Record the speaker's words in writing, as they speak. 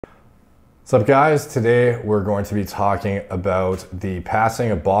What's up, guys? Today we're going to be talking about the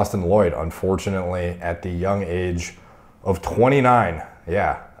passing of Bostin Loyd, unfortunately at the young age of 29.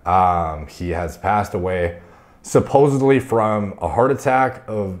 He has passed away supposedly from a heart attack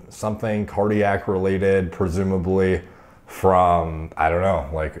of something cardiac related, presumably from, I don't know,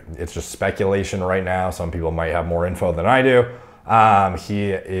 like it's just speculation right now. Some people might have more info than I do.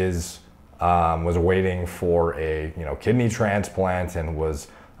 He was waiting for a kidney transplant and was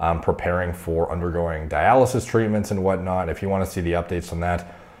preparing for undergoing dialysis treatments and whatnot. If you want to see the updates on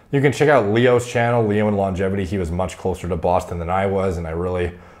that, you can check out Leo's channel, Leo and Longevity. He was much closer to Bostin than I was, and I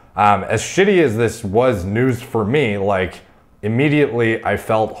really, as shitty as this was news for me, like immediately I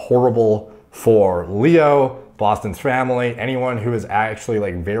felt horrible for Leo, Bostin's family, anyone who is actually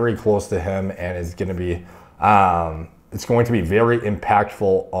like very close to him and is going to be, it's going to be very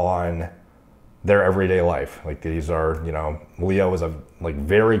impactful on their everyday life. Like these are, Leo is a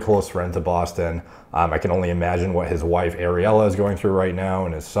very close friend to Bostin. I can only imagine what his wife Ariella is going through right now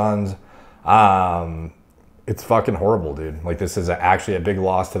and his sons. It's fucking horrible, dude. Like this is actually a big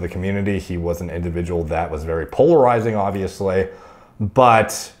loss to the community. He was an individual that was very polarizing, obviously,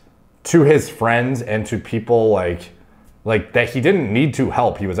 but to his friends and to people like that he didn't need to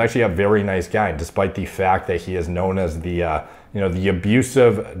help. He was actually a very nice guy, despite the fact that he is known as the the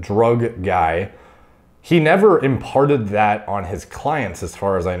abusive drug guy. He never imparted that on his clients, as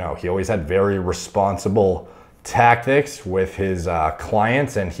far as I know. He always had very responsible tactics with his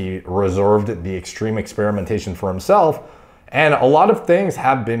clients, and he reserved the extreme experimentation for himself. And a lot of things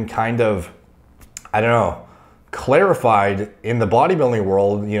have been kind of, I don't know, clarified in the bodybuilding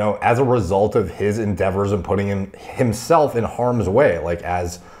world, as a result of his endeavors and putting himself in harm's way. Like,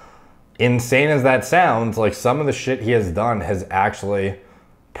 as insane as that sounds, like some of the shit he has done has actually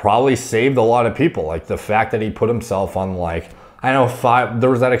probably saved a lot of people. Like the fact that he put himself on, like, I know there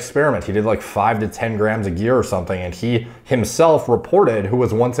was that experiment. He did like 5 to 10 grams of gear or something. And he himself reported, who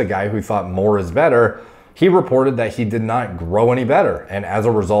was once a guy who thought more is better, he reported that he did not grow any better. And as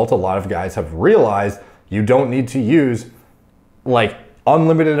a result, a lot of guys have realized you don't need to use like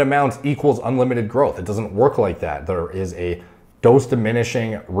unlimited amounts equals unlimited growth. It doesn't work like that. There is a dose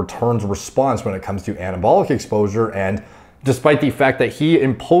diminishing returns response when it comes to anabolic exposure. And despite the fact that he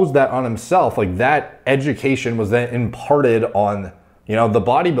imposed that on himself, like that education was then imparted on, the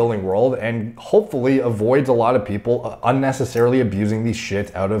bodybuilding world, and hopefully avoids a lot of people unnecessarily abusing the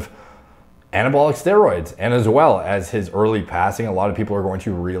shit out of anabolic steroids. And as well as his early passing, a lot of people are going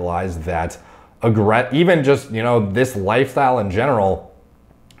to realize that even just, this lifestyle in general,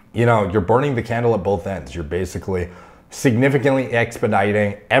 you're burning the candle at both ends. You're basically significantly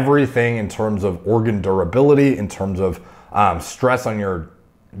expediting everything in terms of organ durability, in terms of stress on your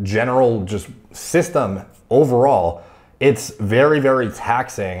general just system overall. It's very, very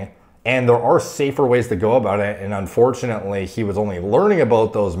taxing, and there are safer ways to go about it. And unfortunately, he was only learning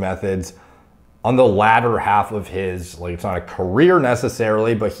about those methods on the latter half of his, like, it's not a career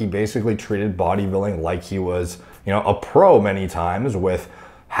necessarily, but he basically treated bodybuilding like he was, a pro many times, with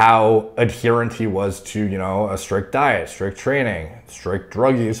how adherent he was to, a strict diet, strict training, strict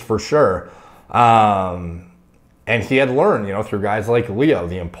drug use for sure. And he had learned, through guys like Leo,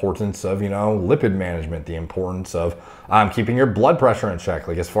 the importance of, lipid management, the importance of keeping your blood pressure in check.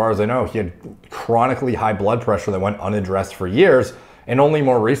 Like, as far as I know, he had chronically high blood pressure that went unaddressed for years. And only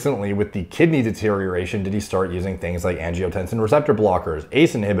more recently, with the kidney deterioration, did he start using things like angiotensin receptor blockers,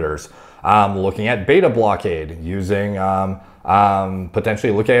 ACE inhibitors, looking at beta blockade, using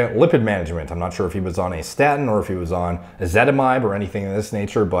potentially looking at lipid management. I'm not sure if he was on a statin or if he was on ezetimibe or anything of this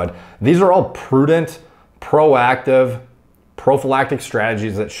nature, but these are all prudent, proactive, prophylactic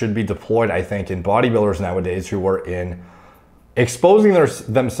strategies that should be deployed, I think, in bodybuilders nowadays who are exposing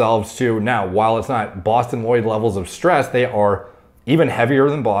themselves to, now, while it's not Bostin Loyd levels of stress, they are even heavier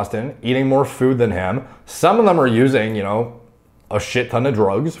than Bostin, eating more food than him. Some of them are using, a shit ton of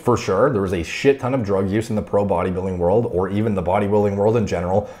drugs, for sure. There was a shit ton of drug use in the pro bodybuilding world, or even the bodybuilding world in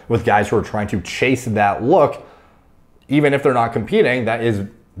general, with guys who are trying to chase that look. Even if they're not competing, that is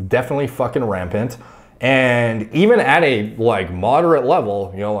definitely fucking rampant. And even at a moderate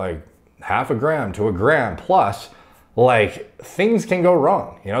level, like half a gram to a gram plus, things can go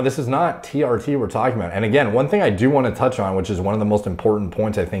wrong. This is not TRT we're talking about. And again, one thing I do want to touch on, which is one of the most important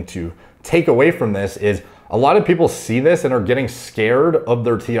points I think to take away from this, is a lot of people see this and are getting scared of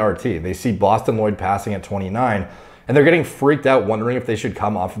their TRT. They see Bostin Loyd passing at 29 and they're getting freaked out, wondering if they should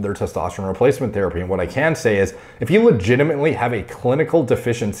come off of their testosterone replacement therapy. And what I can say is, if you legitimately have a clinical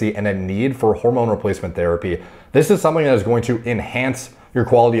deficiency and a need for hormone replacement therapy, this is something that is going to enhance your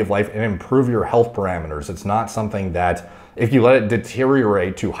quality of life and improve your health parameters. It's not something that if you let it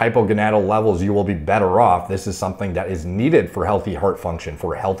deteriorate to hypogonadal levels, you will be better off. This is something that is needed for healthy heart function,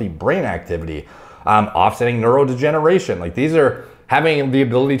 for healthy brain activity, offsetting neurodegeneration. Like these are having the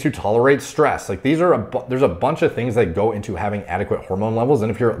ability to tolerate stress. Like these are, there's a bunch of things that go into having adequate hormone levels.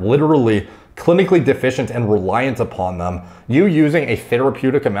 And if you're literally clinically deficient and reliant upon them, you using a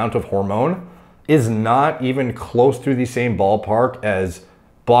therapeutic amount of hormone is not even close to the same ballpark as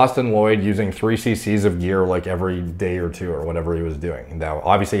Bostin Loyd using 3 cc's of gear like every day or two or whatever he was doing. Now,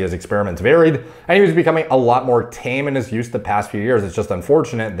 obviously his experiments varied and he was becoming a lot more tame in his use the past few years. It's just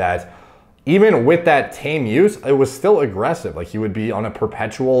unfortunate that even with that tame use, it was still aggressive. Like he would be on a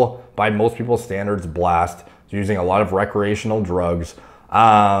perpetual, by most people's standards, blast, using a lot of recreational drugs.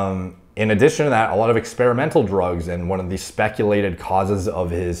 In addition to that, a lot of experimental drugs, and one of the speculated causes of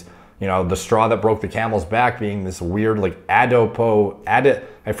his, you know, the straw that broke the camel's back being this weird like I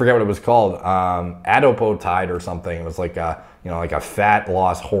forget what it was called, adipotide or something. It was like a, you know, like a fat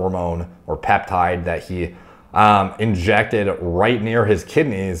loss hormone or peptide that he injected right near his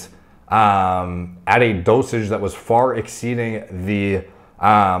kidneys at a dosage that was far exceeding the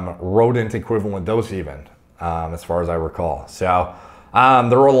rodent equivalent dose even, as far as I recall. So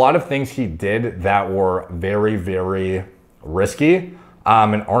there were a lot of things he did that were very, very risky.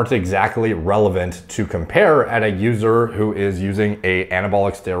 And aren't exactly relevant to compare at a user who is using a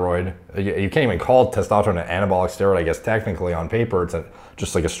anabolic steroid. You can't even call testosterone an anabolic steroid, I guess technically on paper. It's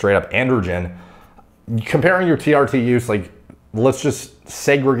just like a straight up androgen. Comparing your TRT use, like let's just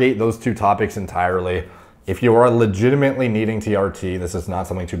segregate those two topics entirely. If you are legitimately needing TRT, this is not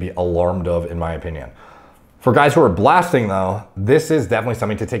something to be alarmed of in my opinion. For guys who are blasting though, this is definitely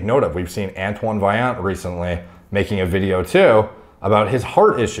something to take note of. We've seen Antoine Vaillant recently making a video too about his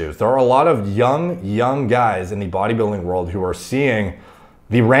heart issues. There are a lot of young guys in the bodybuilding world who are seeing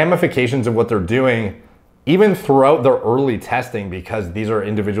the ramifications of what they're doing even throughout their early testing, because these are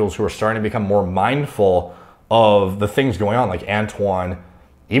individuals who are starting to become more mindful of the things going on. Like Antoine,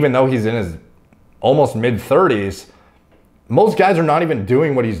 even though he's in his almost mid 30s, most guys are not even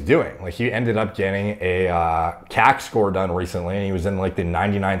doing what he's doing. Like he ended up getting a CAC score done recently and he was in like the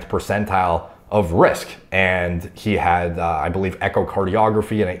 99th percentile of risk, and he had I believe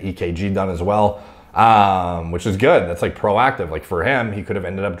echocardiography and an EKG done as well, which is good. That's like proactive. Like for him, he could have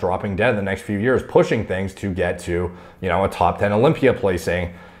ended up dropping dead in the next few years pushing things to get to, you know, a top 10 Olympia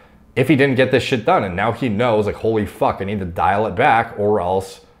placing if he didn't get this shit done. And now he knows like, holy fuck, I need to dial it back or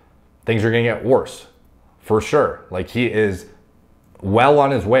else things are gonna get worse for sure. Like he is well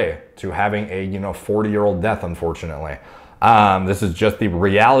on his way to having a, you know, 40-year-old death, unfortunately. This is just the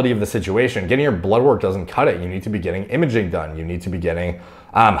reality of the situation. Getting your blood work doesn't cut it. You need to be getting imaging done. You need to be getting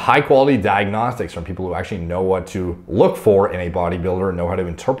high quality diagnostics from people who actually know what to look for in a bodybuilder and know how to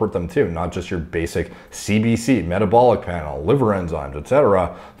interpret them too. Not just your basic CBC, metabolic panel, liver enzymes,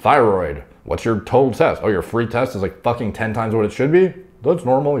 etc. Thyroid. What's your total test? Oh, your free test is like fucking 10 times what it should be? That's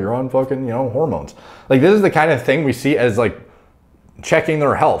normal. You're on fucking, you know, hormones. Like this is the kind of thing we see as like checking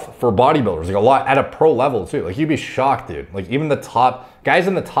their health for bodybuilders, like a lot at a pro level too. Like you'd be shocked, dude. Like even the top guys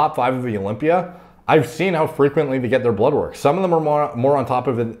in the top 5 of the Olympia, I've seen how frequently they get their blood work. Some of them are more on top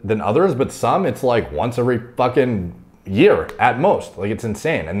of it than others, but some it's like once every fucking year at most. Like it's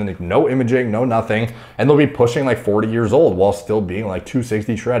insane. And then like, no imaging, no nothing, and they'll be pushing like 40 years old while still being like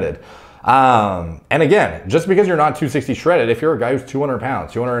 260 shredded. And again, just because you're not 260 shredded, if you're a guy who's 200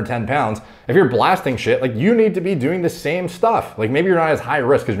 pounds, 210 pounds, if you're blasting shit, like you need to be doing the same stuff. Like maybe you're not as high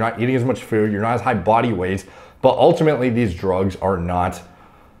risk because you're not eating as much food, you're not as high body weight, but ultimately these drugs are not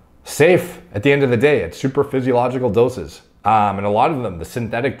safe at the end of the day at super physiological doses. And a lot of them, the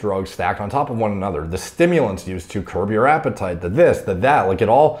synthetic drugs stacked on top of one another, the stimulants used to curb your appetite, the this, the that, like it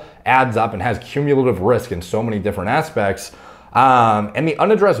all adds up and has cumulative risk in so many different aspects. And the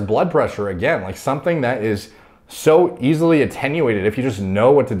unaddressed blood pressure, again, like something that is so easily attenuated if you just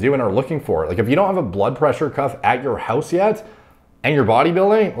know what to do and are looking for it. Like if you don't have a blood pressure cuff at your house yet and you're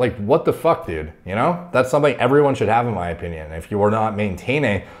bodybuilding, like what the fuck, dude? You know, that's something everyone should have in my opinion. If you are not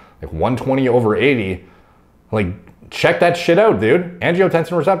maintaining like 120/80, like check that shit out, dude.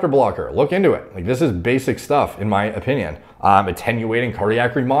 Angiotensin receptor blocker, look into it. Like this is basic stuff in my opinion. Attenuating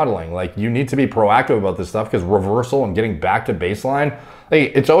cardiac remodeling. Like you need to be proactive about this stuff because reversal and getting back to baseline,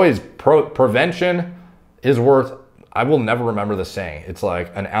 like it's always prevention is worth, I will never remember the saying. It's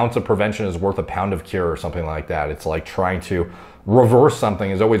like an ounce of prevention is worth a pound of cure or something like that. It's like trying to reverse something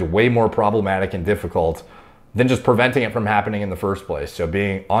is always way more problematic and difficult than just preventing it from happening in the first place. So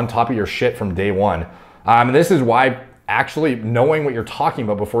being on top of your shit from day one. And this is why actually knowing what you're talking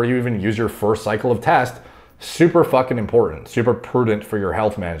about before you even use your first cycle of test super fucking important, super prudent for your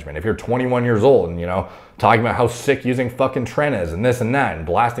health management. If you're 21 years old and, you know, talking about how sick using fucking Tren is and this and that and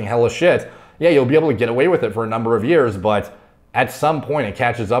blasting hella shit, yeah, you'll be able to get away with it for a number of years, but at some point it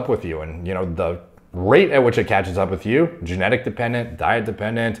catches up with you. And, you know, the rate at which it catches up with you, genetic dependent, diet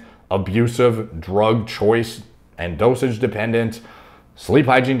dependent, abusive, drug choice and dosage dependent, sleep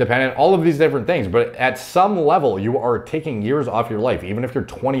hygiene dependent, all of these different things. But at some level, you are taking years off your life. Even if you're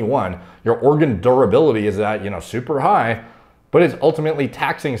 21, your organ durability is at, you know, super high, but it's ultimately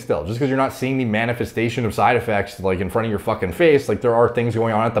taxing still. Just because you're not seeing the manifestation of side effects like in front of your fucking face, like there are things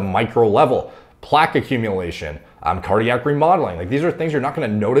going on at the micro level. Plaque accumulation, cardiac remodeling. Like these are things you're not gonna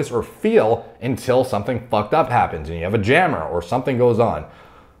notice or feel until something fucked up happens and you have a jammer or something goes on.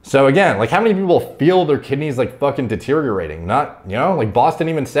 So again, like how many people feel their kidneys like fucking deteriorating? Not, you know, like Bostin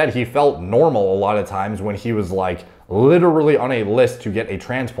even said he felt normal a lot of times when he was like literally on a list to get a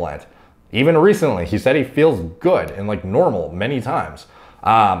transplant. Even recently, he said he feels good and like normal many times.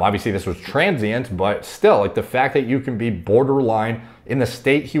 Obviously this was transient, but still like the fact that you can be borderline in the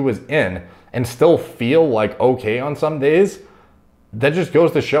state he was in and still feel like okay on some days, that just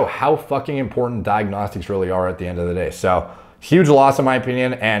goes to show how fucking important diagnostics really are at the end of the day. So huge loss in my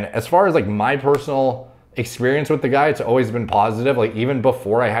opinion. And as far as like my personal experience with the guy, it's always been positive. Like even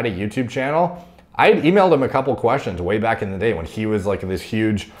before I had a YouTube channel, I had emailed him a couple questions way back in the day when he was like this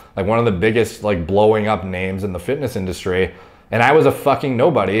huge, like one of the biggest like blowing up names in the fitness industry. And I was a fucking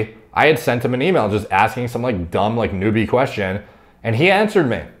nobody. I had sent him an email just asking some like dumb, like newbie question. And he answered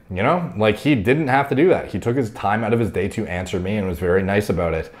me, you know, like he didn't have to do that. He took his time out of his day to answer me and was very nice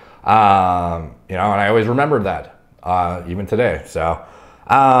about it. You know, and I always remembered that. Even today. So,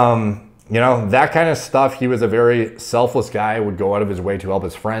 you know, that kind of stuff. He was a very selfless guy, would go out of his way to help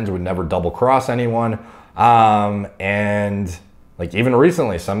his friends, would never double cross anyone. And like even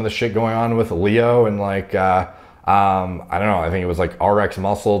recently, some of the shit going on with Leo and like, I don't know, I think it was like RX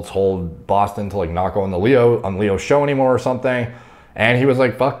Muscle told Bostin to like not go on Leo's show anymore or something. And he was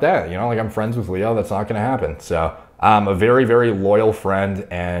like, fuck that. You know, like I'm friends with Leo. That's not going to happen. So, a very, very loyal friend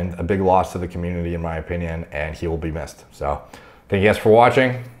and a big loss to the community in my opinion, and he will be missed. So thank you guys for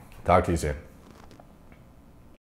watching. Talk to you soon.